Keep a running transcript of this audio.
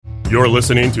You're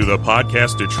listening to the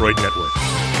Podcast Detroit Network.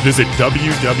 Visit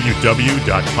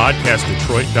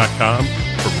www.podcastdetroit.com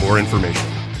for more information.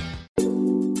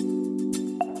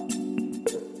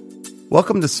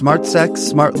 Welcome to Smart Sex,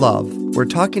 Smart Love. Where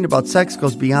talking about sex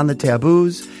goes beyond the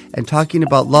taboos and talking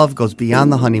about love goes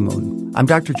beyond the honeymoon. I'm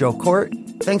Dr. Joe Kort.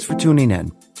 Thanks for tuning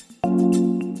in.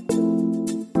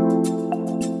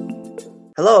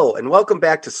 Hello, and welcome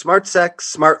back to Smart Sex,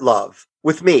 Smart Love.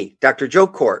 With me, Dr. Joe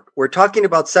Kort. Where talking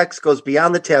about sex goes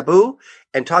beyond the taboo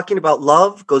and talking about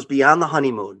love goes beyond the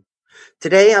honeymoon.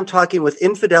 Today, I'm talking with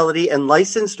infidelity and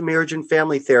licensed marriage and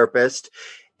family therapist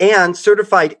and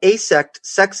certified AASECT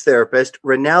sex therapist,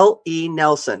 Rennell E.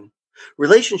 Nelson.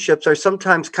 Relationships are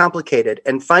sometimes complicated,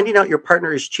 and finding out your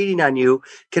partner is cheating on you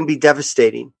can be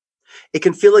devastating. It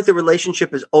can feel like the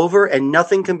relationship is over and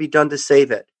nothing can be done to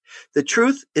save it. The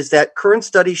truth is that current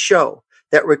studies show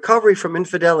that recovery from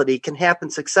infidelity can happen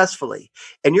successfully,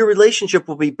 and your relationship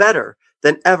will be better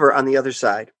than ever on the other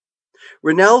side.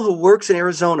 Rennell, who works in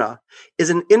Arizona, is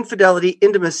an infidelity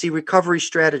intimacy recovery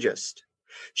strategist.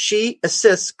 She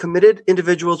assists committed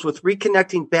individuals with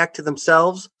reconnecting back to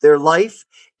themselves, their life,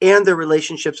 and their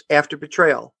relationships after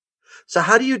betrayal. So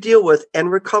how do you deal with and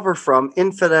recover from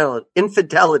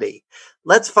infidelity?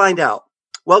 Let's find out.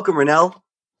 Welcome, Rennell.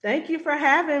 Thank you for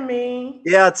having me.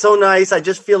 Yeah, it's so nice. I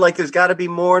just feel like there's got to be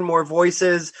more and more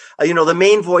voices. The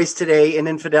main voice today in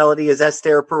infidelity is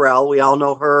Esther Perel. We all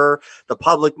know her. The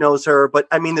public knows her. But,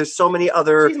 there's so many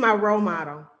other... She's my role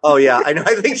model. Oh, yeah. I know.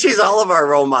 I think she's all of our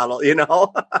role model,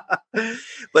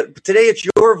 But today it's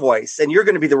your voice, and you're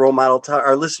going to be the role model to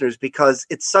our listeners because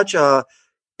it's such a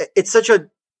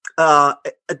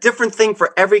different thing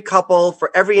for every couple, for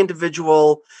every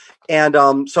individual. And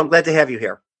so I'm glad to have you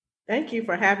here. Thank you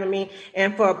for having me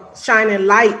and for shining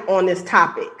light on this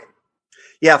topic.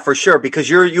 Yeah, for sure, because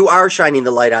you are shining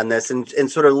the light on this and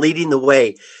sort of leading the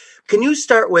way. Can you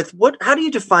start with how do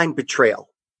you define betrayal?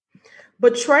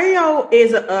 Betrayal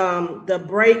is the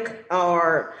break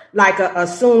or like a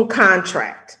assumed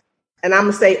contract. And I'm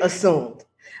going to say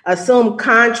assumed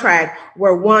contract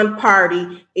where one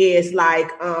party is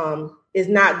is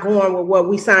not going with what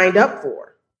we signed up for.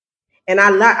 And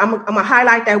I'm going to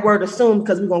highlight that word assume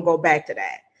because we're going to go back to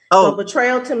that. Oh. So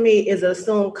betrayal to me is an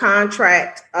assumed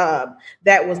contract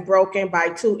that was broken by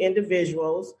two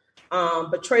individuals.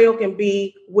 Betrayal can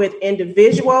be with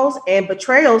individuals and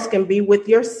betrayals can be with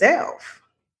yourself.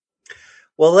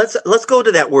 Well, let's go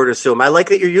to that word assume. I like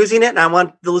that you're using it, and I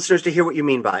want the listeners to hear what you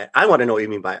mean by it. I want to know what you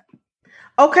mean by it.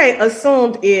 Okay,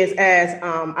 assumed is as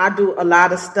I do a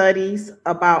lot of studies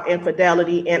about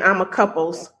infidelity, and I'm a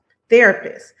couples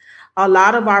therapist. A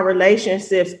lot of our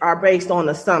relationships are based on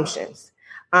assumptions.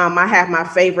 I have my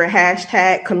favorite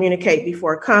hashtag, communicate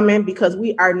before coming, because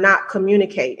we are not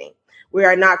communicating. We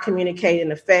are not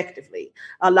communicating effectively.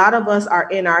 A lot of us are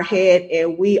in our head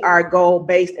and we are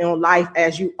goal-based in life,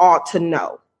 as you ought to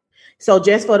know. So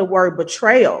just for the word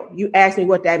betrayal, you asked me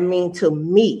what that means to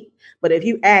me. But if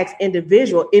you ask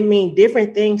individual, it means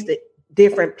different things to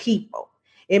different people.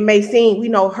 It may seem we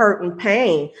know hurt and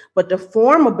pain, but the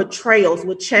form of betrayals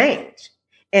would change.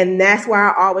 And that's why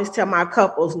I always tell my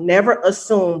couples, never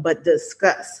assume, but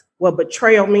discuss what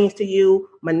betrayal means to you,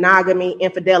 monogamy,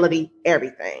 infidelity,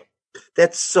 everything.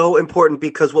 That's so important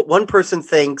because what one person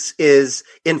thinks is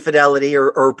infidelity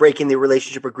or breaking the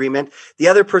relationship agreement, the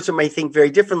other person may think very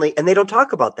differently, and they don't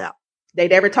talk about that. They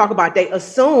never talk about it. They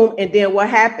assume, and then what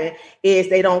happened is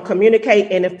they don't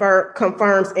communicate, and it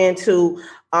confirms into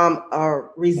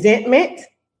resentment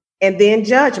and then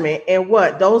judgment. And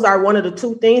those are one of the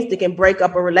two things that can break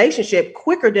up a relationship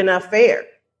quicker than an affair.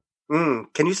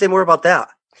 Can you say more about that?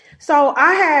 So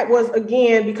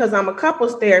because I'm a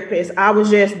couples therapist, I was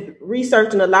just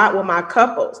researching a lot with my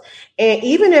couples. And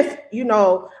even if,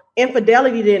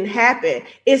 infidelity didn't happen,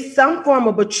 it's some form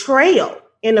of betrayal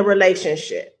in the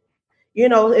relationship,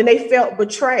 and they felt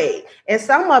betrayed. And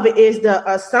some of it is the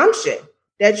assumption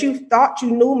that you thought you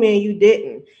knew me and you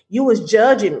didn't. You was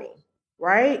judging me,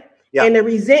 right? Yeah. And the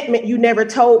resentment you never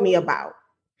told me about.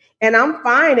 And I'm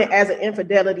finding as an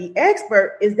infidelity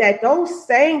expert is that those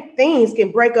same things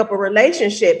can break up a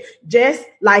relationship just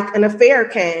like an affair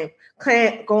can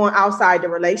going outside the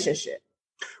relationship.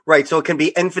 Right. So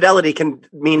infidelity can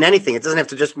mean anything. It doesn't have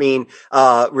to just mean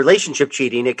relationship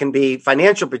cheating. It can be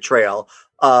financial betrayal,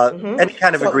 any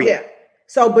kind of agreement. Yeah.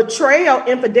 So betrayal,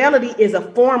 infidelity is a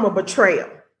form of betrayal.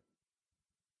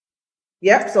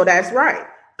 Yep. So that's right.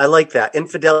 I like that.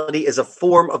 Infidelity is a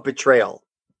form of betrayal.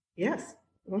 Yes.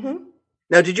 Mm-hmm.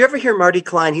 Now, did you ever hear Marty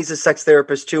Klein? He's a sex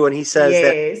therapist too. And he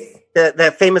says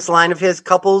that famous line of his,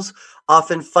 couples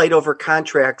often fight over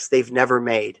contracts they've never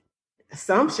made.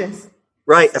 Assumptions.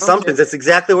 Right. Assumptions. That's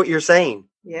exactly what you're saying.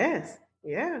 Yes.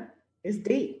 Yeah. It's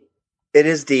deep. It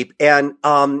is deep. And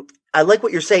I like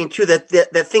what you're saying too,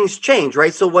 that things change,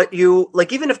 right? So what you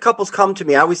like, even if couples come to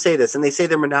me, I always say this, and they say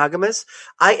they're monogamous,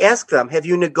 I ask them, have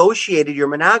you negotiated your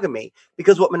monogamy?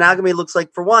 Because what monogamy looks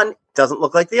like for one doesn't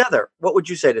look like the other. What would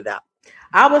you say to that?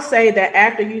 I would say that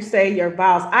after you say your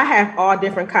vows, I have all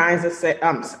different kinds of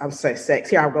sex.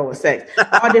 Here I'll go with sex.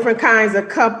 All different kinds of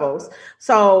couples.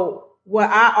 So what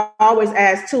I always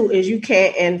ask too is you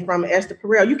can't, and from Esther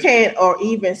Perel, you can't or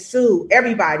even sue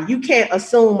everybody. You can't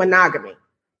assume monogamy.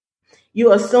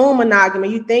 You assume monogamy.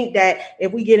 You think that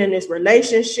if we get in this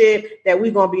relationship that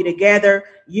we're going to be together,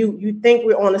 you think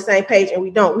we're on the same page, and we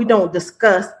don't. We don't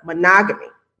discuss monogamy,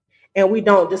 and we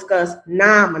don't discuss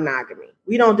non-monogamy.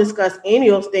 We don't discuss any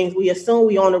of those things. We assume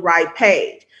we're on the right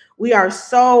page. We are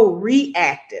so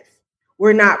reactive.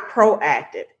 We're not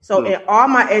proactive. So in all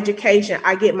my education,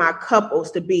 I get my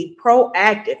couples to be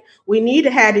proactive. We need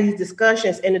to have these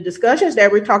discussions, and the discussions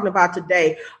that we're talking about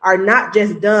today are not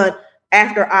just done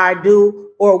after I do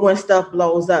or when stuff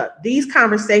blows up. These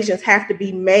conversations have to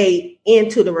be made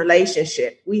into the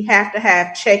relationship. We have to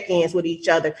have check-ins with each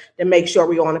other to make sure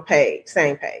we're on the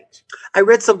same page. I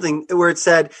read something where it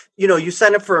said, you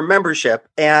sign up for a membership,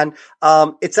 and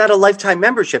it's not a lifetime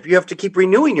membership. You have to keep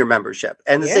renewing your membership.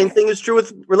 And the same thing is true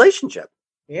with relationship.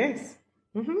 Yes.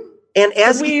 Mm-hmm. And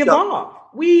as we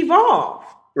evolve.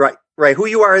 Right. Who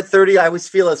you are at 30, I always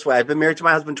feel this way. I've been married to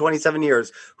my husband 27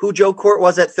 years. Who Joe Court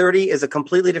was at 30 is a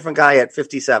completely different guy at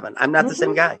 57. I'm not the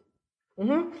same guy.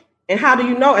 Mm-hmm. And how do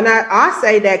you know? And I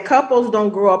say that couples don't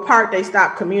grow apart. They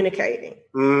stop communicating.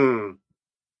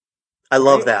 I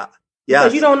love that. Yes.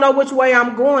 Because you don't know which way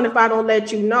I'm going if I don't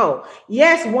let you know.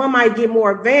 Yes, one might get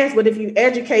more advanced, but if you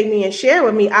educate me and share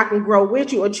with me, I can grow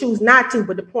with you or choose not to.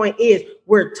 But the point is,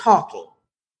 we're talking.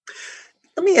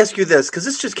 Let me ask you this, because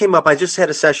this just came up. I just had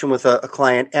a session with a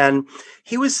client, and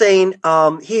he was saying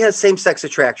he has same-sex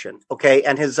attraction, okay,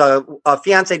 and his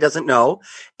fiance doesn't know,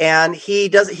 and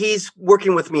he's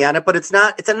working with me on it, but it's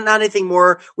not anything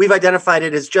more. We've identified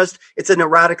it as just it's an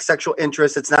erotic sexual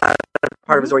interest. It's not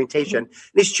part of his orientation, and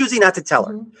he's choosing not to tell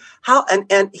her. How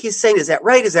and he's saying, is that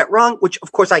right? Is that wrong? Which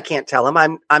of course I can't tell him.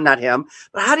 I'm not him.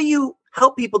 But how do you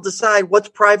help people decide what's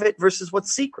private versus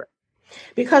what's secret?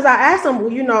 Because I asked them,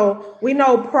 we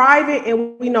know private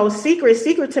and we know secret.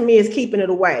 Secret to me is keeping it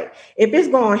away. If it's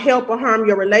going to help or harm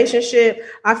your relationship,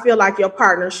 I feel like your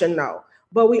partner should know.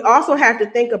 But we also have to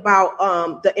think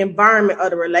about the environment of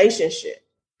the relationship.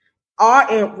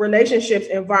 All relationships,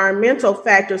 environmental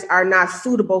factors are not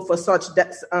suitable for such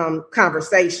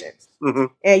conversations. Mm-hmm.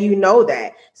 And you know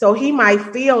that. So he might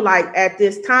feel like at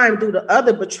this time, due to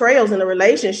other betrayals in the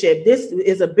relationship, this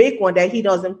is a big one that he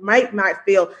might not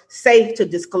feel safe to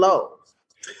disclose.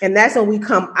 And that's when we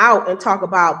come out and talk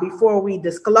about, before we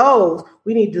disclose,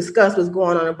 we need to discuss what's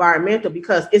going on environmental,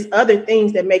 because it's other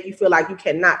things that make you feel like you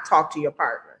cannot talk to your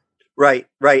partner. Right.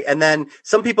 And then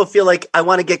some people feel like I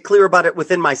want to get clear about it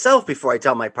within myself before I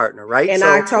tell my partner, right? And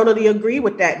I totally agree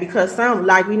with that, because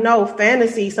we know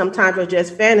fantasies sometimes are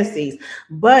just fantasies.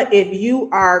 But if you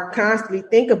are constantly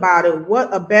think about it,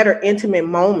 what a better intimate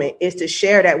moment is to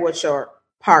share that with your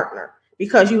partner,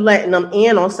 because you letting them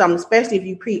in on something, especially if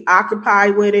you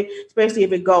preoccupied with it, especially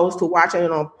if it goes to watching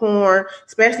it on porn,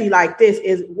 especially like this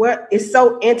is what is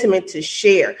so intimate to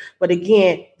share. But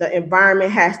again, the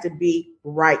environment has to be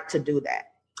right to do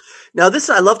that. Now,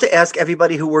 I love to ask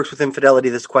everybody who works with infidelity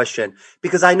this question,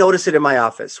 because I notice it in my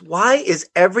office. Why is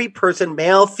every person,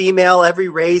 male, female, every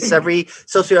race, every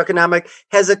socioeconomic,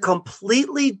 has a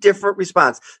completely different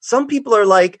response? Some people are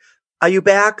like, are you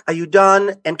back? Are you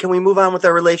done? And can we move on with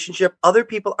our relationship? Other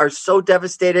people are so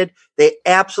devastated. They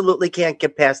absolutely can't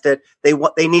get past it. They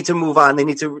need to move on. They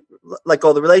need to let go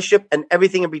of the relationship and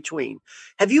everything in between.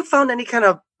 Have you found any kind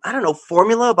of,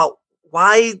 formula about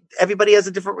why everybody has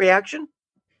a different reaction?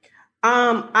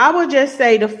 I would just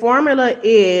say the formula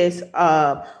is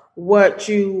what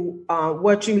you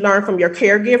learn from your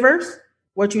caregivers,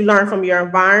 what you learn from your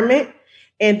environment,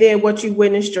 and then what you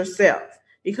witnessed yourself.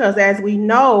 Because as we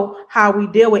know, how we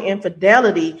deal with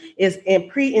infidelity is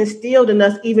pre-instilled in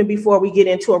us even before we get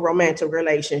into a romantic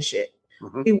relationship.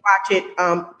 Mm-hmm. We watch it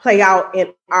play out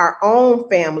in our own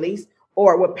families,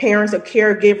 or with parents or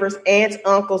caregivers, aunts,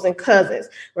 uncles, and cousins.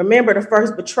 Remember, the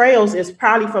first betrayals is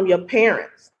probably from your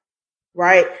parents,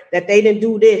 right? That they didn't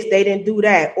do this, they didn't do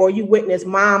that. Or you witness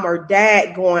mom or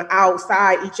dad going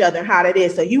outside each other and how that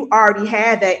is. So you already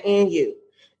had that in you.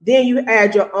 Then you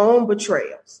add your own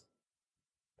betrayals.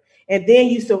 And then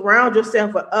you surround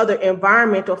yourself with other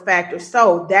environmental factors.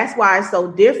 So that's why it's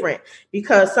so different,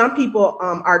 because some people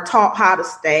are taught how to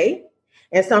stay.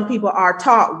 And some people are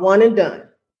taught one and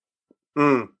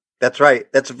done. That's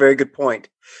right. That's a very good point.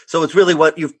 So it's really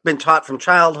what you've been taught from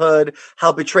childhood,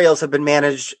 how betrayals have been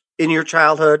managed in your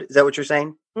childhood. Is that what you're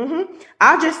saying? Mm-hmm.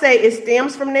 I'll just say it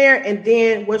stems from there. And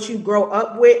then what you grow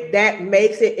up with, that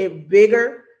makes it a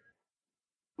bigger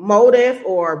motive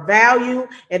or value.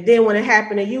 And then when it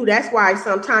happened to you, that's why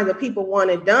sometimes the people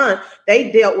want it done.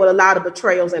 They dealt with a lot of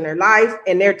betrayals in their life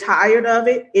and they're tired of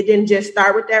it. It didn't just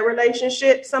start with that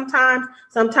relationship. Sometimes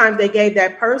they gave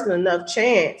that person enough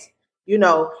chance, and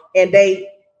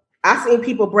I seen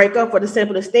people break up for the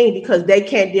simplest thing because they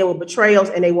can't deal with betrayals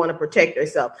and they want to protect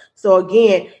themselves. So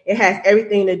again, it has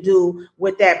everything to do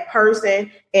with that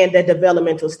person and the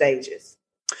developmental stages.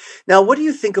 Now, what do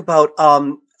you think about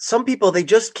some people? They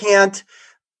just can't.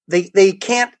 They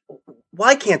can't.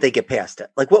 Why can't they get past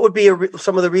it? Like, what would be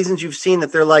some of the reasons you've seen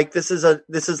that they're like, this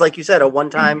is like you said, a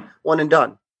one-time, one and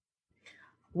done?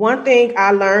 One thing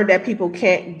I learned that people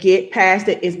can't get past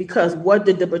it is because what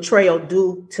did the betrayal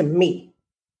do to me?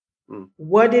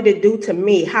 What did it do to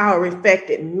me? How it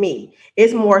affected me?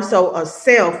 It's more so a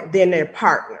self than their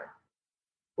partner,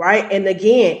 right? And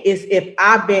again, it's if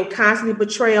I've been constantly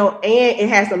betrayed, and it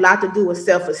has a lot to do with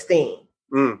self-esteem,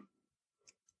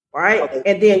 right? Okay.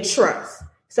 And then trust.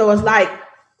 So it's like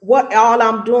what all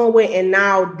I'm doing with, and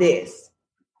now this.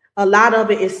 A lot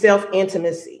of it is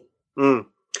self-intimacy.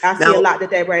 I see a lot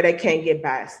that they can't get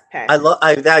past.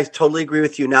 I totally agree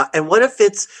with you now. And what if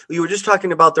you were just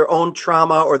talking about their own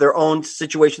trauma or their own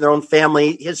situation, their own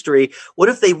family history. What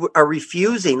if they are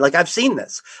refusing? Like I've seen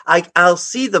this. I'll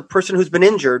see the person who's been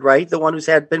injured, right? The one who's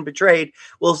been betrayed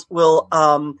will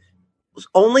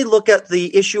only look at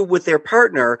the issue with their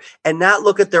partner and not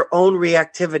look at their own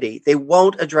reactivity. They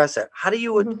won't address it. How do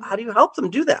you help them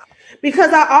do that?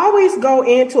 Because I always go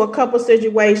into a couple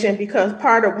situations because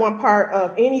one part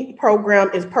of any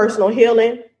program is personal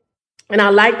healing. And I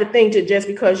like to think that just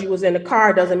because you was in the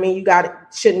car doesn't mean you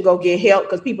shouldn't go get help,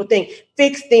 because people think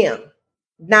fix them,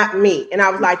 not me. And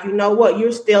I was like, you know what?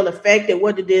 You're still affected.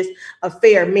 What did this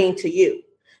affair mean to you?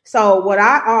 So what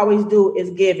I always do is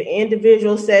give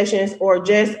individual sessions or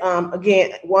just,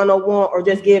 again, one-on-one, or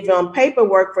just give them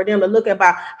paperwork for them to look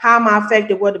about how am I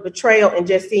affected with the betrayal and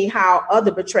just see how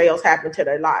other betrayals happen to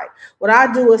their life. What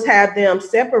I do is have them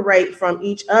separate from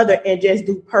each other and just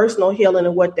do personal healing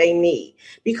and what they need,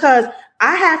 because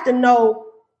I have to know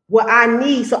what I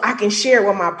need so I can share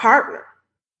with my partner,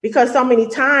 because so many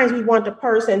times we want the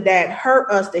person that hurt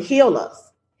us to heal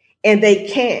us and they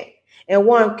can't. And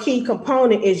one key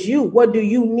component is you. What do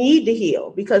you need to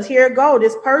heal? Because here it go.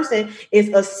 This person is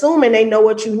assuming they know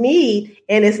what you need,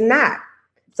 and it's not.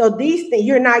 So these things,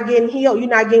 you're not getting healed. You're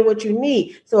not getting what you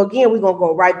need. So again, we're going to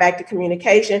go right back to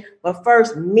communication. But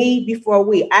first, me before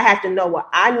we. I have to know what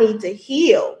I need to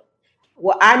heal,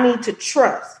 what I need to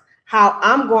trust, how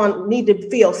I'm going to need to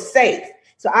feel safe.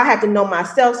 So I have to know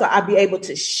myself so I'll be able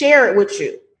to share it with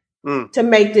you to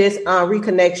make this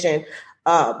reconnection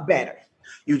better.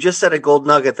 You just said a gold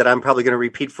nugget that I'm probably going to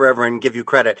repeat forever and give you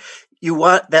credit. They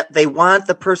want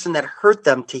the person that hurt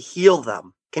them to heal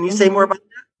them. Can you say more about that?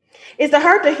 It's the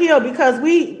hurt to heal, because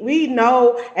we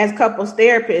know as couples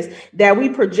therapists that we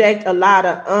project a lot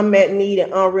of unmet need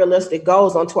and unrealistic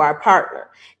goals onto our partner.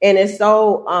 And it's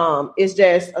so it's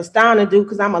just astounding, dude,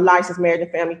 because I'm a licensed marriage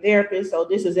and family therapist. So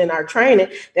this is in our training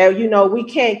that, we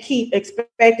can't keep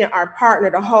expecting our partner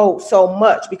to hold so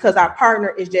much, because our partner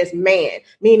is just man,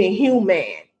 meaning human.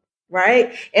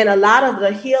 Right. And a lot of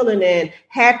the healing and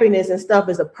happiness and stuff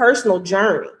is a personal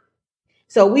journey.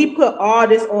 So we put all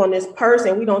this on this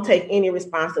person. We don't take any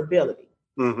responsibility.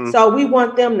 Mm-hmm. So we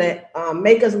want them to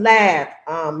make us laugh,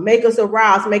 make us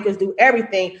arouse, make us do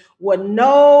everything with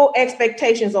no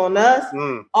expectations on us,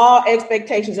 all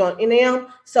expectations on them.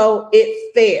 So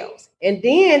it fails. And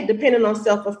then depending on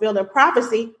self-fulfilling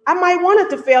prophecy, I might want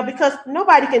it to fail because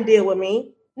nobody can deal with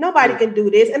me. Nobody can do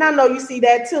this. And I know you see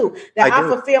that too, that I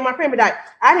fulfill my premise.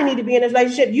 I didn't need to be in this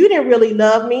relationship. You didn't really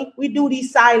love me. We do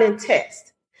these silent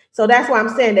tests. So that's why I'm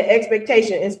saying the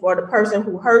expectation is for the person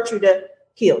who hurt you to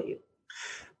heal you.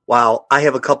 Wow. I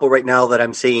have a couple right now that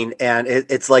I'm seeing, and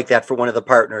it's like that for one of the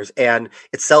partners, and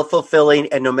it's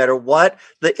self-fulfilling. And no matter what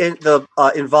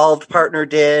the involved partner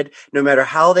did, no matter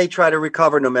how they try to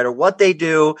recover, no matter what they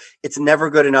do, it's never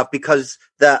good enough, because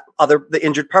the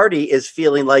injured party is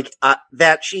feeling like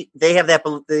they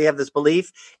have this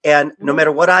belief, and no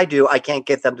matter what I do, I can't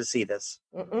get them to see this.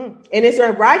 And it's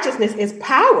righteousness is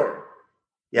power.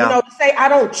 Yeah. To say, I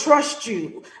don't trust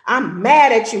you, I'm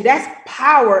mad at you. That's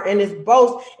power, and it's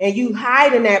both. And you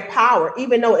hide in that power,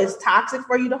 even though it's toxic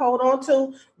for you to hold on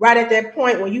to. Right at that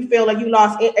point when you feel like you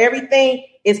lost everything,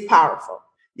 it's powerful.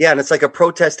 Yeah, and it's like a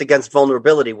protest against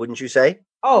vulnerability, wouldn't you say?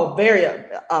 Oh, very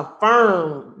a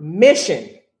firm mission.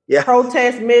 Yeah.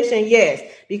 Protest mission, yes.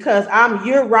 Because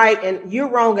you're right and you're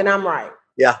wrong and I'm right.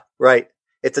 Yeah, right.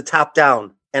 It's a top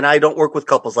down. And I don't work with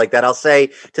couples like that. I'll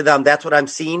say to them, that's what I'm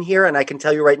seeing here. And I can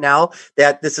tell you right now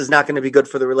that this is not going to be good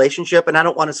for the relationship. And I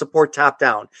don't want to support top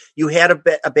down. You had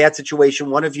a bad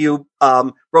situation. One of you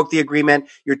broke the agreement.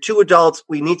 You're two adults.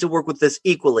 We need to work with this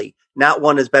equally. Not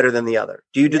one is better than the other.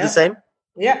 Do you do the same?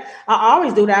 Yeah, I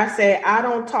always do that. I say, I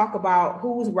don't talk about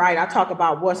who's right. I talk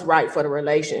about what's right for the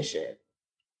relationship.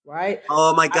 Right.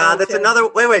 Oh my God. That's another.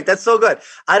 Wait. That's so good.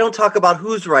 I don't talk about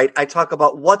who's right. I talk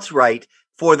about what's right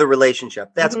for the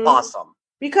relationship. That's awesome.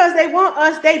 Because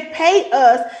they pay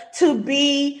us to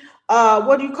be,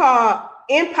 what do you call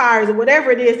empires or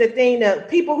whatever it is, the thing that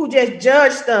people who just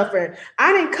judge stuff. And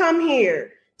I didn't come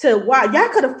here to watch. Y'all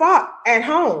could have fought at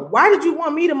home. Why did you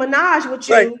want me to menage with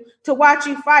you to watch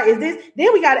you fight? Then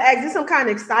we got to ask, is this some kind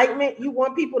of excitement? You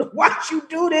want people to watch you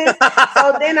do this?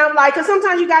 So then I'm like, because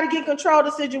sometimes you got to get control of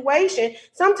the situation.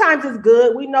 Sometimes it's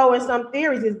good. We know in some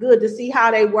theories it's good to see how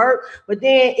they work, but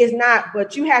then it's not,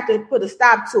 but you have to put a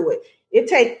stop to it. It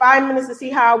takes 5 minutes to see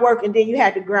how it works, and then you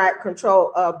had to grab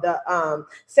control of the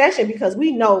session because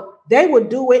we know they would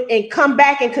do it and come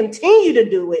back and continue to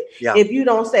do it if you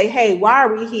don't say, hey, why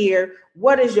are we here?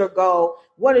 What is your goal?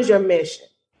 What is your mission?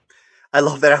 I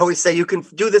love that. I always say you can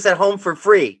do this at home for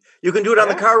free. You can do it on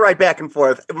the car ride back and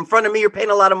forth. In front of me, you're paying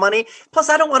a lot of money. Plus,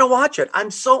 I don't want to watch it.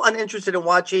 I'm so uninterested in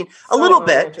watching a little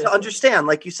bit to understand,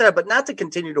 like you said, but not to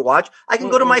continue to watch. I can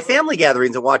go to my family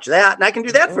gatherings and watch that, and I can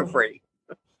do that for free.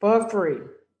 For free.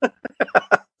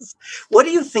 What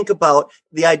do you think about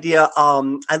the idea?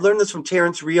 I learned this from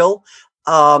Terrence Real,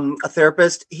 a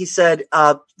therapist. He said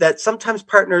that sometimes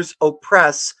partners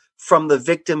oppress from the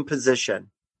victim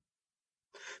position.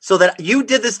 So that you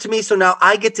did this to me, so now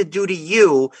I get to do to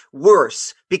you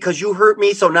worse because you hurt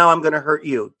me, so now I'm going to hurt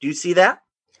you. Do you see that?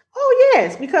 Oh,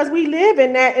 yes, because we live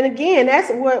in that. And again,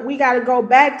 that's what we got to go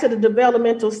back to the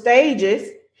developmental stages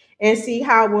and see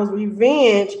how was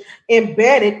revenge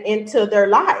embedded into their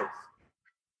life.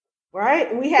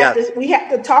 Right? We have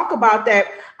to talk about that.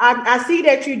 I see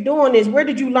that you're doing this. Where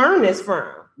did you learn this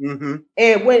from? Mm-hmm.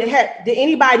 And did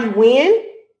anybody win?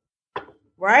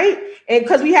 Right? And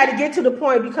because we had to get to the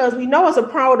point, because we know it's a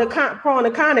pro and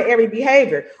a con of every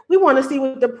behavior. We want to see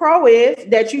what the pro is,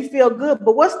 that you feel good,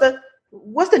 but what's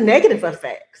the negative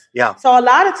effects? Yeah. So a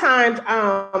lot of times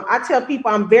I tell people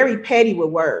I'm very petty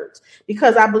with words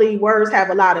because I believe words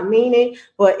have a lot of meaning,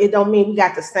 but it don't mean we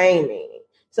got the same meaning.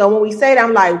 So when we say that,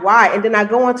 I'm like, why? And then I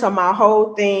go into my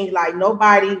whole thing, like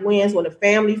nobody wins when the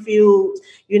family feuds.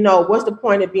 What's the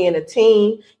point of being a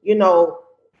team?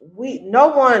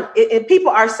 And people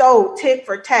are so tick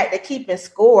for tack, they keeping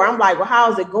score. I'm like, well,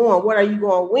 how's it going? What are you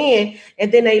going to win?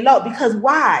 And then they low because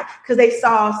why? Because they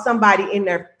saw somebody in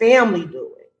their family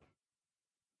do it.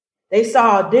 They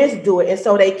saw this do it. And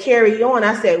so they carry on.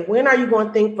 I said, when are you going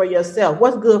to think for yourself?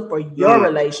 What's good for your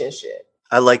relationship?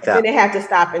 I like that. And they have to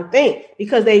stop and think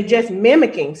because they just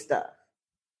mimicking stuff.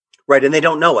 Right. And they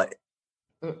don't know it.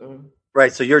 Mm-mm.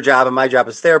 Right. So your job and my job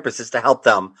as therapists is to help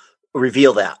them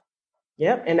reveal that.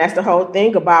 Yep. And that's the whole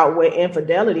thing about with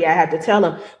infidelity. I have to tell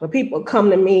them when people come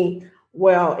to me,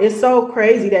 well, it's so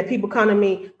crazy that people come to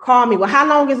me, call me, well, how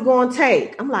long is it going to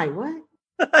take? I'm like, what?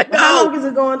 How long is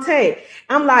it going to take?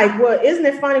 I'm like, well, isn't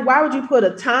it funny? Why would you put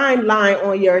a timeline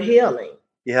on your healing?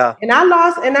 Yeah. And I'm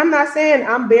not saying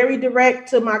I'm very direct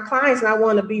to my clients and I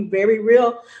want to be very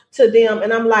real to them.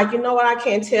 And I'm like, you know what? I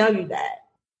can't tell you that.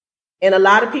 And a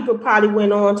lot of people probably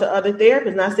went on to other therapists.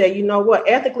 And I said, you know what?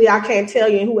 Ethically, I can't tell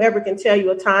you. And whoever can tell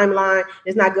you a timeline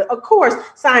is not good. Of course,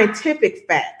 scientific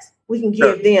facts we can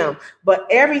give them. But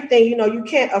everything, you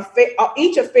can't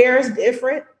each affair is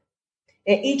different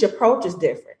and each approach is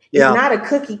different. It's not a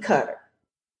cookie cutter.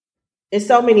 It's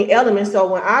so many elements.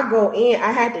 So when I go in,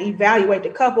 I have to evaluate the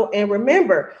couple. And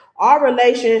remember, our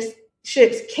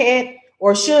relationships can't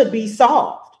or should be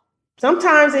solved.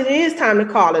 Sometimes it is time to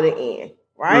call it an end.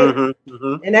 Right. Mm-hmm,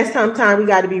 mm-hmm. And that's sometimes we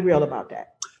got to be real about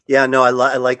that. Yeah, no, I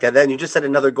like that. Then you just said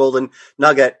another golden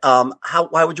nugget.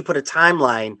 Why would you put a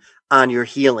timeline on your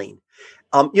healing?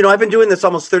 I've been doing this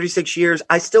almost 36 years.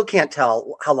 I still can't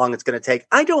tell how long it's going to take.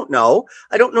 I don't know.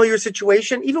 I don't know your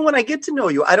situation. Even when I get to know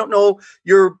you, I don't know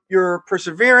your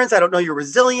perseverance. I don't know your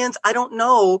resilience. I don't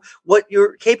know what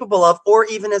you're capable of, or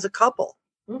even as a couple.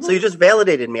 Mm-hmm. So you just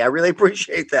validated me. I really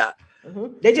appreciate that.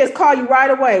 Mm-hmm. They just call you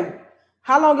right away.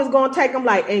 How long is it going to take? I'm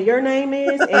like, and your name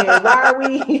is, and why are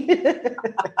we?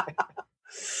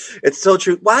 It's so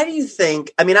true. Why do you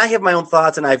think, I have my own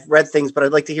thoughts and I've read things, but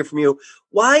I'd like to hear from you.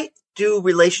 Why do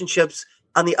relationships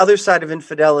on the other side of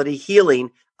infidelity healing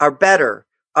are better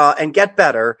and get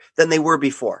better than they were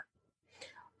before?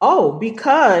 Oh,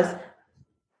 because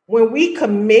when we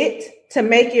commit to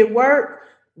make it work,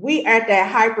 we at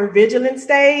that hypervigilant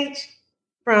stage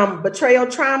from betrayal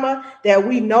trauma that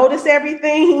we notice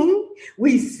everything,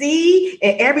 we see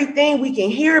and everything, we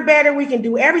can hear better, we can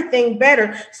do everything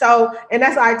better. So, and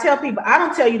that's why I tell people, I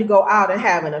don't tell you to go out and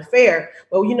have an affair,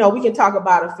 but we can talk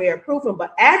about affair proofing,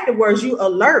 but afterwards you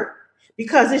alert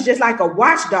because it's just like a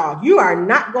watchdog. You are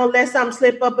not going to let something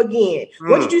slip up again.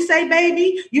 What did you say,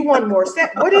 baby? You want more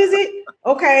sex? What is it?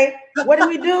 Okay. What do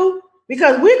we do?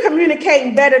 Because we're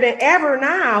communicating better than ever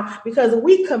now because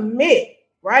we commit.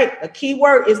 Right? A key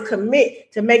word is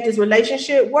commit to make this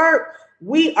relationship work.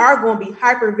 We are going to be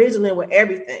hyper vigilant with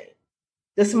everything.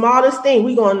 The smallest thing,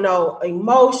 we're going to know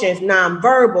emotions,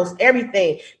 nonverbals,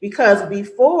 everything. Because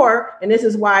before, and this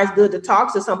is why it's good to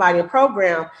talk to somebody in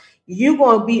program, you're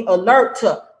going to be alert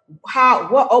to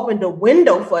what opened the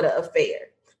window for the affair.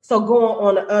 So going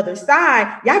on the other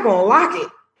side, y'all going to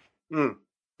lock it.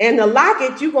 And the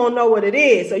locket, you're going to know what it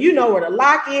is. So you know where the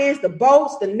lock is, the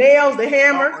bolts, the nails, the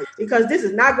hammer, because this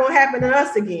is not going to happen to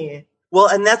us again. Well,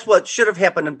 and that's what should have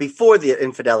happened before the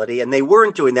infidelity, and they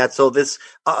weren't doing that. So this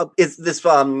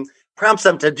prompts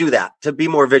them to do that, to be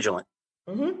more vigilant.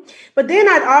 Mm-hmm. But then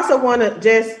I'd also want to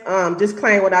just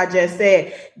disclaim what I just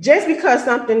said. Just because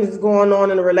something is going on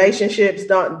in the relationships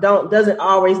doesn't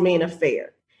always mean affair.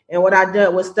 And what I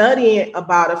did was studying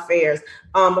about affairs.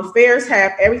 Affairs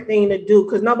have everything to do,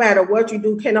 because no matter what you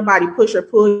do, can nobody push or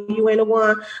pull you into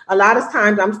one. A lot of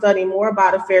times I'm studying more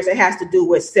about affairs. It has to do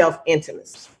with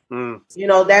self-intimacy.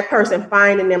 That person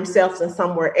finding themselves in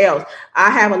somewhere else. I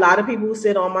have a lot of people who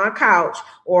sit on my couch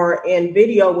or in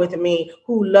video with me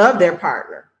who love their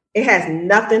partner. It has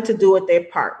nothing to do with their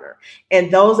partner.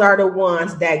 And those are the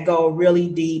ones that go really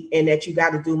deep and that you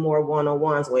got to do more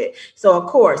one-on-ones with. So, of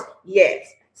course, yes.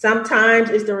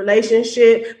 Sometimes it's the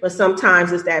relationship, but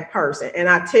sometimes it's that person. And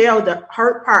I tell the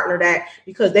hurt partner that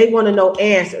because they want to know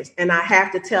answers. And I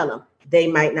have to tell them they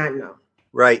might not know.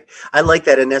 Right. I like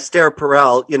that. And Esther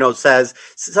Perel, says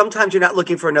sometimes you're not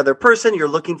looking for another person. You're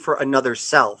looking for another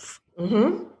self.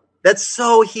 Mm-hmm. That's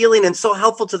so healing and so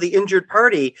helpful to the injured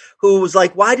party who was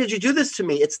like, why did you do this to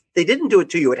me? They didn't do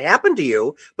it to you. It happened to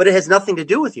you, but it has nothing to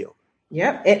do with you.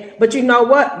 Yep. But you know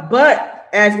what? But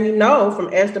as we know from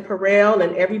Esther Perel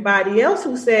and everybody else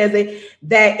who says it,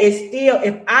 that it's still,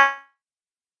 if I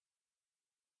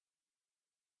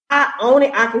own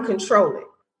it, I can control it,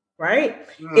 right?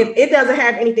 If it doesn't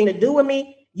have anything to do with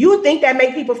me, you would think that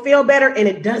make people feel better, and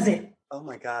it doesn't. Oh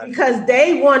my God. Because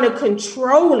they want to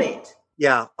control it.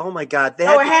 Yeah. Oh my God.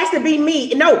 So it has to be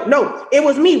me. No, it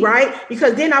was me, right?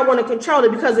 Because then I want to control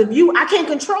it, because of you, I can't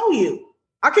control you.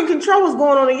 I can control what's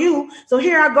going on in you. So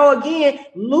here I go again,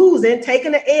 losing,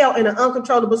 taking the L in an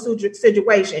uncontrollable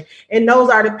situation. And those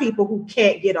are the people who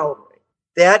can't get over it.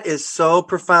 That is so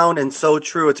profound and so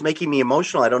true. It's making me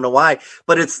emotional. I don't know why,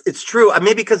 but it's true.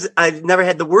 Maybe because I've never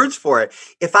had the words for it.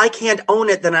 If I can't own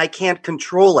it, then I can't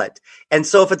control it. And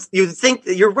so you think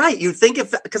you're right. You think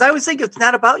because I always think it's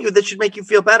not about you that should make you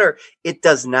feel better. It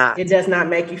does not. It does not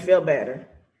make you feel better.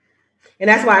 And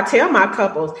that's why I tell my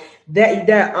couples that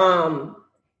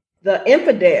the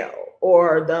infidel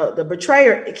or the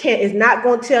betrayer is not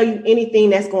going to tell you anything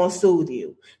that's going to soothe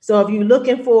you. So if you're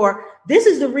looking for, this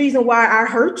is the reason why I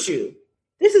hurt you.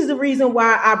 This is the reason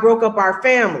why I broke up our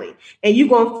family, and you're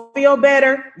going to feel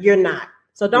better, you're not.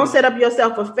 So don't set up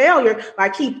yourself for failure by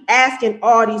keep asking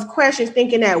all these questions,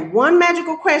 thinking that one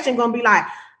magical question going to be like,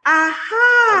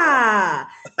 aha,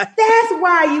 that's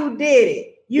why you did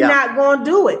it. You're not going to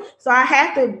do it. So I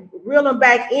have to reel them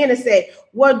back in and say,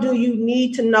 what do you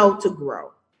need to know to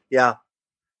grow? Yeah.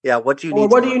 Yeah. What do you need? Or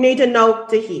what do you need to know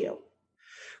to heal?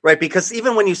 Right. Because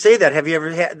even when you say that, have you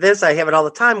ever had this? I have it all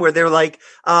the time where they're like,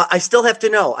 I still have to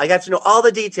know. I got to know all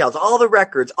the details, all the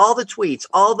records, all the tweets,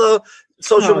 all the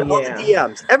social, all the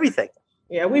DMs, everything.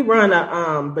 Yeah. We run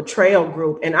a betrayal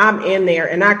group, and I'm in there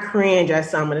and I cringe at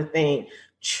some of the things.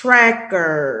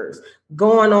 Trackers,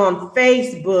 going on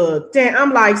Facebook. Then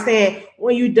I'm like saying,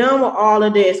 when you're done with all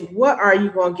of this, what are you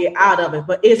going to get out of it?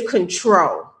 But it's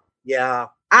control. Yeah.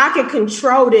 I can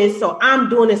control this. So I'm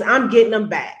doing this. I'm getting them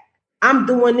back. I'm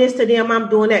doing this to them. I'm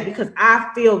doing that because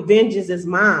I feel vengeance is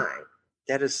mine.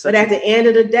 That is But at the end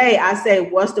of the day, I say,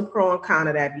 what's the pro and con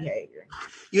of that behavior?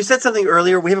 You said something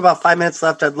earlier. We have about 5 minutes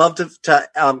left. I'd love to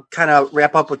kind of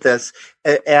wrap up with this.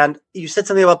 And you said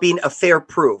something about being affair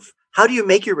proof. How do you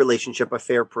make your relationship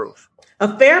affair proof?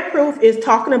 Affair proof is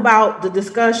talking about the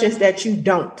discussions that you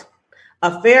don't.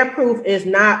 Affair proof is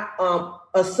not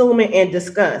assuming and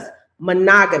discuss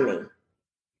monogamy,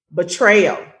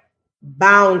 betrayal,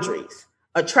 boundaries,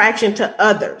 attraction to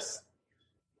others,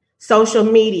 social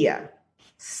media,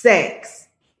 sex,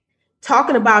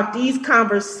 talking about these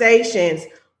conversations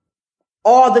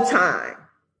all the time,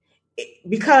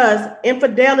 because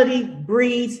infidelity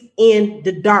breeds in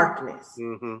the darkness.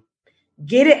 Mm-hmm.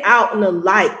 Get it out in the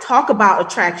light. Talk about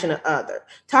attraction to others.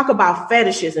 Talk about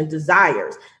fetishes and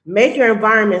desires. Make your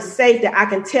environment safe that I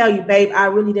can tell you, babe, I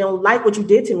really didn't like what you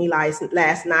did to me last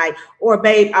night. Or,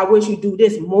 babe, I wish you do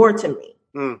this more to me.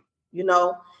 You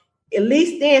know, at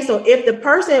least then. So if the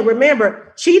person,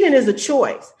 remember, cheating is a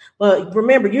choice. But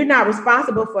remember, you're not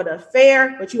responsible for the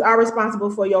affair, but you are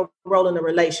responsible for your role in the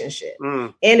relationship.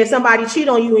 And if somebody cheat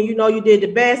on you and you know you did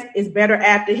the best, it's better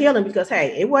after healing because,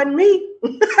 hey, it wasn't me.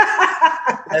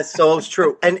 That's so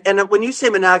true. And when you say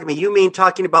monogamy, you mean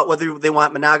talking about whether they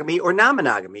want monogamy or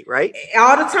non-monogamy, right?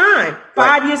 All the time.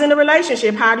 5 years in the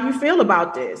relationship. How do you feel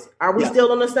about this? Are we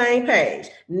still on the same page?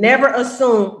 Never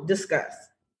assume, discuss.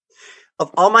 Of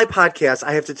all my podcasts,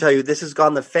 I have to tell you, this has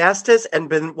gone the fastest and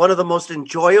been one of the most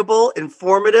enjoyable,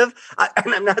 informative.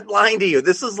 And I'm not lying to you.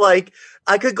 This is like,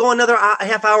 I could go another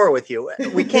half hour with you.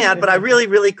 We can't, but I really,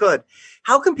 really could.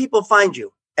 How can people find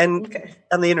you on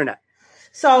the internet?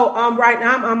 So right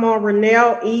now I'm on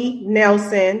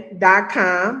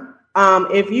RenelleENelson.com.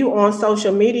 If you on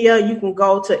social media, you can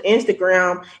go to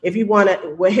Instagram. If you want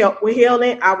to help with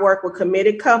healing, I work with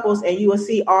committed couples, and you will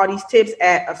see all these tips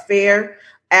at Aftercare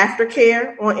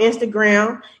on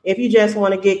Instagram. If you just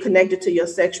want to get connected to your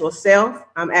sexual self,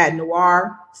 I'm at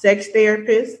Noir Sex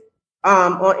Therapist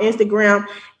on Instagram.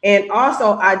 And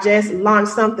also, I just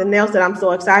launched something else that I'm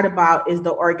so excited about is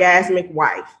the Orgasmic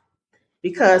Wife,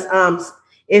 because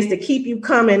it's to keep you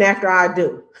coming after I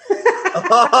do.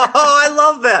 Oh, I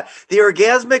love that. The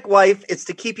Orgasmic Wife, it's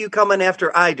to keep you coming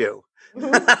after I do.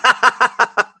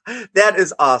 That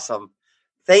is awesome.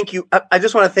 Thank you. I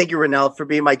just want to thank you, Renelle, for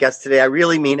being my guest today. I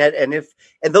really mean it. And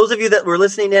those of you that were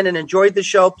listening in and enjoyed the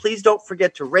show, please don't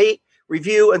forget to rate,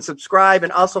 review, and subscribe.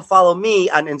 And also follow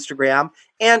me on Instagram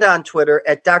and on Twitter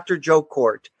at Dr. Joe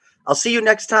Court. I'll see you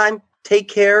next time. Take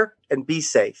care and be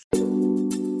safe.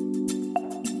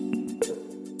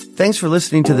 Thanks for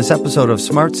listening to this episode of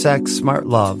Smart Sex, Smart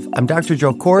Love. I'm Dr.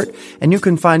 Joe Court, and you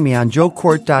can find me on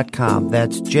joecourt.com.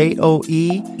 That's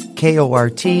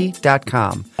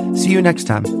JoeKort.com. See you next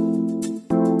time.